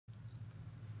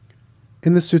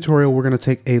In this tutorial, we're going to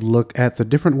take a look at the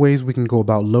different ways we can go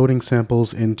about loading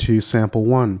samples into Sample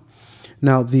One.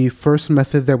 Now, the first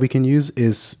method that we can use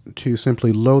is to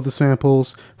simply load the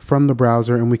samples from the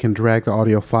browser, and we can drag the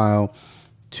audio file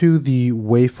to the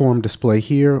waveform display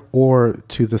here or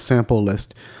to the sample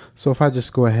list. So if I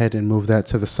just go ahead and move that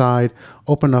to the side,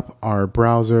 open up our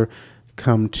browser,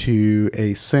 come to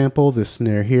a sample, this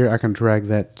snare here, I can drag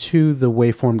that to the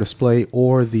waveform display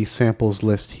or the samples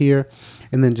list here,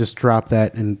 and then just drop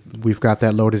that, and we've got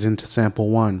that loaded into Sample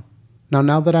One.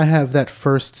 Now that I have that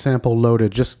first sample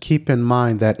loaded, just keep in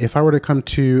mind that if I were to come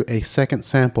to a second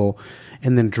sample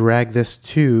and then drag this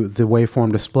to the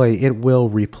waveform display, it will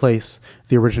replace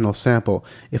the original sample.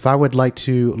 If I would like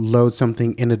to load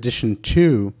something in addition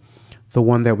to the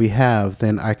one that we have,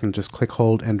 then I can just click,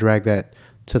 hold, and drag that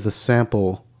to the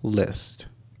sample list.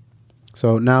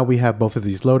 So now we have both of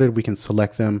these loaded. We can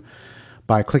select them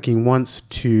by clicking once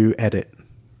to edit.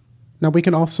 Now we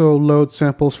can also load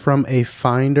samples from a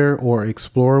Finder or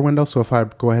Explorer window. So if I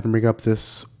go ahead and bring up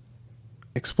this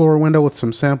Explorer window with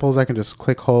some samples, I can just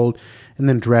click, hold, and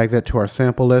then drag that to our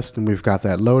sample list, and we've got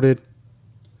that loaded.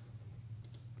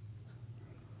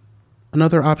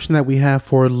 Another option that we have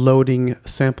for loading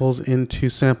samples into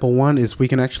Sample One is we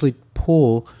can actually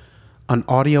pull an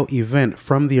audio event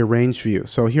from the arrange view.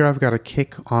 So here I've got a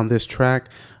kick on this track.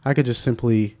 I could just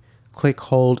simply click,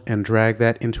 hold, and drag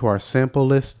that into our sample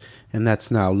list, and that's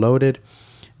now loaded.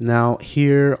 Now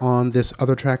here on this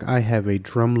other track, I have a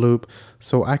drum loop,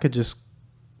 so I could just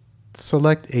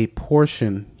select a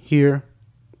portion here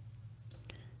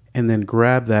and then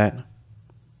grab that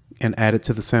and add it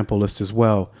to the sample list as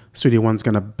well. Studio One's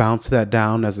going to bounce that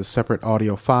down as a separate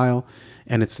audio file,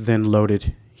 and it's then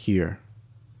loaded here.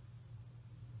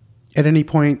 At any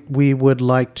point we would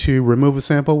like to remove a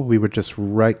sample, we would just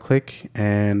right click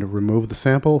and remove the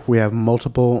sample. If we have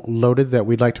multiple loaded that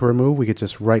we'd like to remove, we could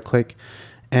just right click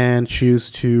and choose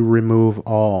to remove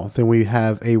all. Then we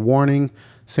have a warning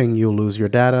saying you'll lose your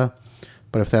data,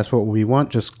 but if that's what we want,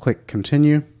 just click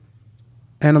continue.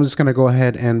 And I'm just going to go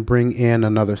ahead and bring in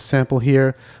another sample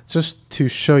here just to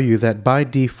show you that by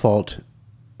default,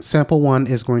 Sample One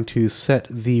is going to set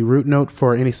the root note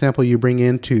for any sample you bring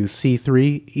in to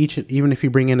C3. Even if you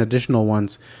bring in additional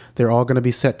ones, they're all going to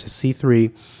be set to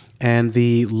C3, and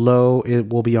the low, it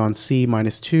will be on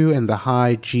C-2 and the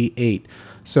high G8.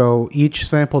 So each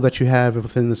sample that you have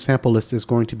within the sample list is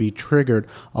going to be triggered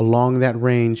along that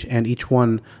range, and each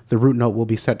one, the root note will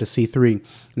be set to C3.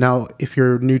 Now, if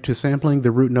you're new to sampling, the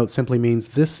root note simply means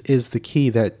this is the key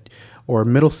that, or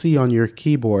middle C on your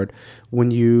keyboard.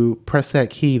 When you press that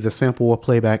key, the sample will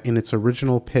play back in its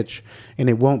original pitch, and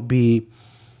it won't be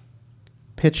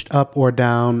pitched up or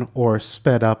down or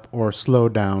sped up or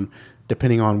slowed down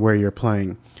depending on where you're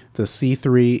playing. The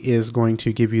C3 is going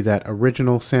to give you that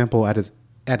original sample at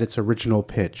its original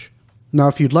pitch. Now,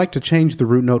 if you'd like to change the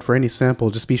root note for any sample,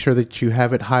 just be sure that you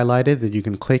have it highlighted, that you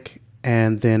can click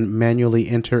and then manually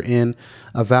enter in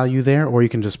a value there, or you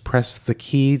can just press the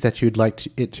key that you'd like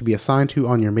it to be assigned to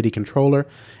on your MIDI controller,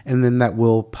 and then that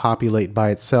will populate by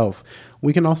itself.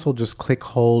 We can also just click,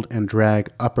 hold, and drag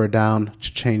up or down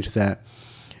to change that.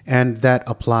 And that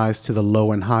applies to the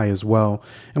low and high as well.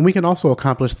 And we can also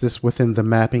accomplish this within the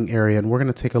mapping area, and we're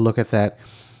going to take a look at that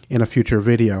in a future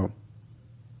video.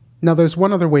 Now, there's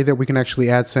one other way that we can actually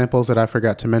add samples that I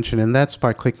forgot to mention, and that's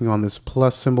by clicking on this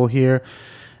plus symbol here.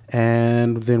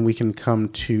 And then we can come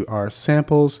to our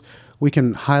samples. We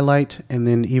can highlight and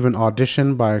then even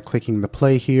audition by clicking the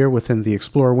play here within the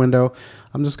Explorer window.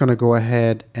 I'm just going to go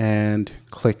ahead and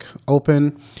click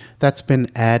open. That's been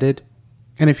added.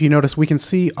 And if you notice, we can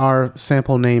see our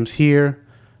sample names here,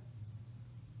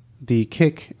 the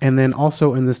kick, and then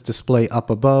also in this display up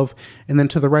above. And then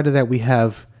to the right of that, we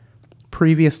have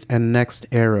previous and next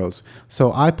arrows.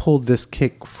 So I pulled this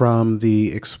kick from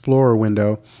the Explorer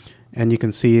window, and you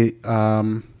can see,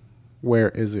 where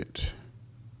is it?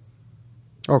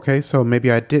 Okay, so maybe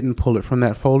I didn't pull it from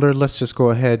that folder. Let's just go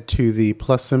ahead to the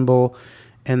plus symbol,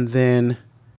 and then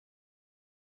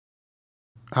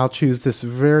I'll choose this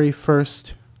very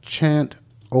first chant,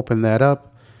 open that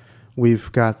up. We've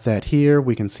got that here.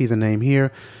 We can see the name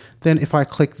here. Then if I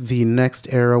click the next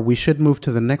arrow, we should move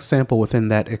to the next sample within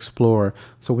that Explorer.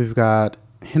 So we've got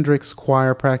Hendrix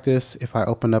Choir Practice. If I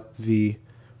open up the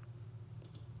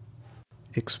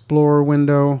Explorer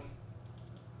window,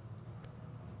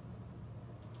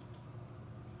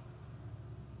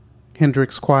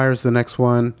 Hendrix Choir is the next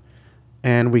one,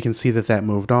 and we can see that that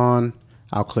moved on.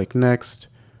 I'll click next.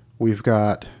 We've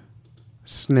got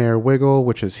Snare Wiggle,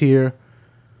 which is here.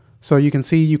 So you can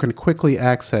see you can quickly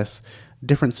access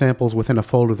different samples within a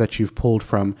folder that you've pulled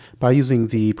from by using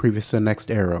the previous and next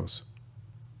arrows.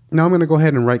 Now I'm going to go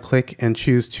ahead and right click and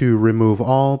choose to remove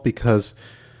all, because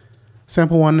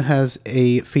Sample 1 has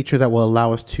a feature that will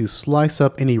allow us to slice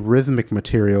up any rhythmic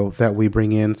material that we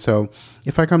bring in. So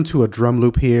if I come to a drum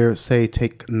loop here, say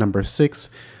take number 6,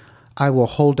 I will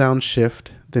hold down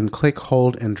Shift, then click,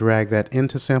 hold, and drag that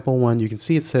into Sample 1. You can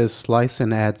see it says slice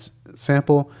and add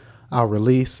sample. I'll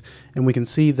release, and we can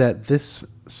see that this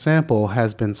sample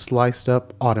has been sliced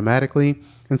up automatically.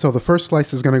 And so the first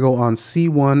slice is going to go on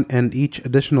C1, and each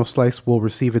additional slice will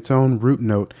receive its own root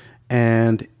note,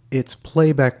 and its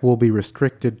playback will be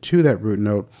restricted to that root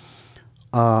note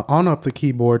on up the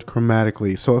keyboard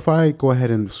chromatically. So if I go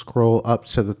ahead and scroll up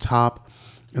to the top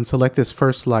and select this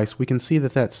first slice, we can see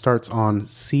that that starts on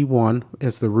C1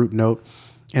 as the root note,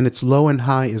 and its low and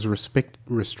high is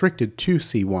restricted to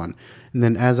C1. And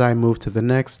then as I move to the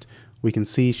next, we can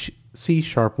see C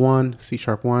sharp 1, C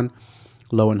sharp 1,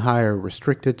 low and high are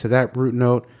restricted to that root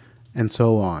note, and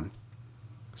so on.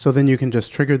 So then you can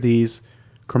just trigger these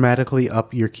chromatically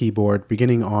up your keyboard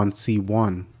beginning on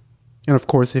C1. And of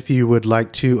course, if you would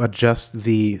like to adjust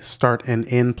the start and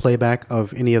end playback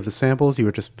of any of the samples, you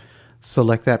would just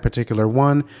select that particular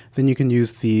one. Then you can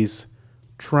use these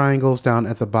triangles down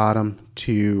at the bottom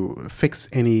to fix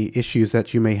any issues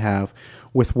that you may have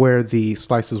with where the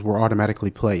slices were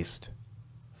automatically placed.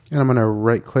 And I'm going to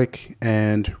right click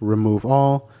and remove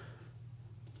all,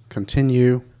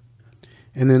 continue,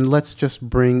 and then let's just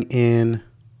bring in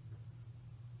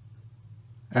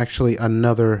actually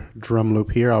another drum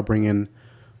loop here. I'll bring in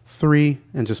 3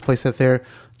 and just place that there,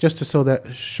 just to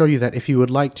show you that if you would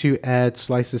like to add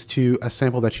slices to a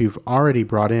sample that you've already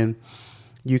brought in,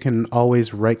 you can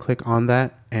always right click on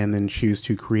that and then choose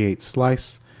to create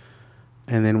slice.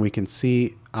 And then we can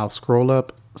see, I'll scroll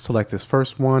up, select this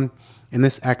first one, and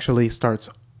this actually starts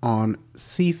on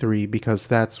C3 because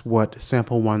that's what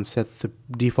Sample 1 set the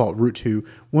default root to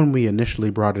when we initially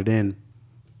brought it in.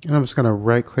 And I'm just going to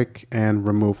right click and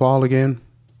remove all again.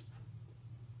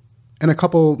 And a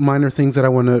couple minor things that I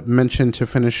want to mention to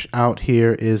finish out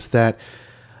here is that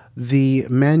the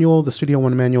manual, the Studio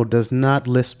One manual, does not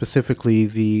list specifically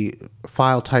the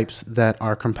file types that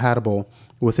are compatible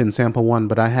within Sample 1,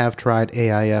 but I have tried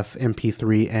AIF,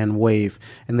 MP3, and WAV,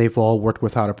 and they've all worked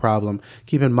without a problem.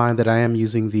 Keep in mind that I am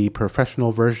using the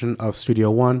professional version of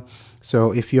Studio One,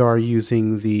 so if you are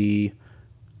using the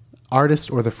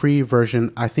artist or the free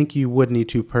version, I think you would need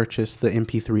to purchase the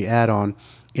MP3 add-on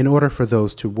in order for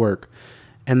those to work.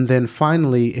 And then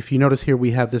finally, if you notice here,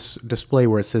 we have this display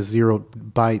where it says 0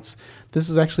 bytes. This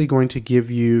is actually going to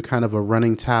give you kind of a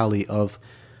running tally of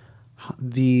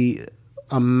the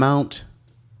amount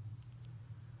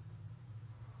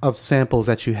of samples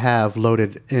that you have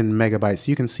loaded in megabytes.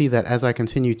 You can see that as I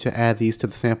continue to add these to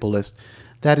the sample list,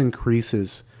 that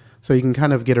increases. So you can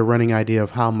kind of get a running idea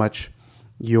of how much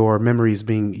your memory is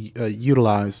being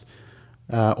utilized,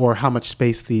 or how much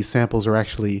space these samples are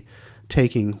actually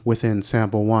taking within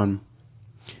Sample 1.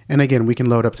 And again, we can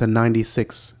load up to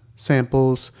 96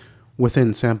 samples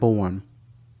within Sample 1.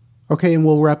 Okay, and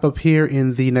we'll wrap up here.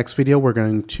 In the next video, we're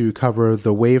going to cover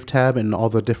the Wave tab and all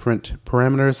the different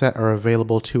parameters that are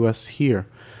available to us here.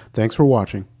 Thanks for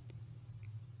watching.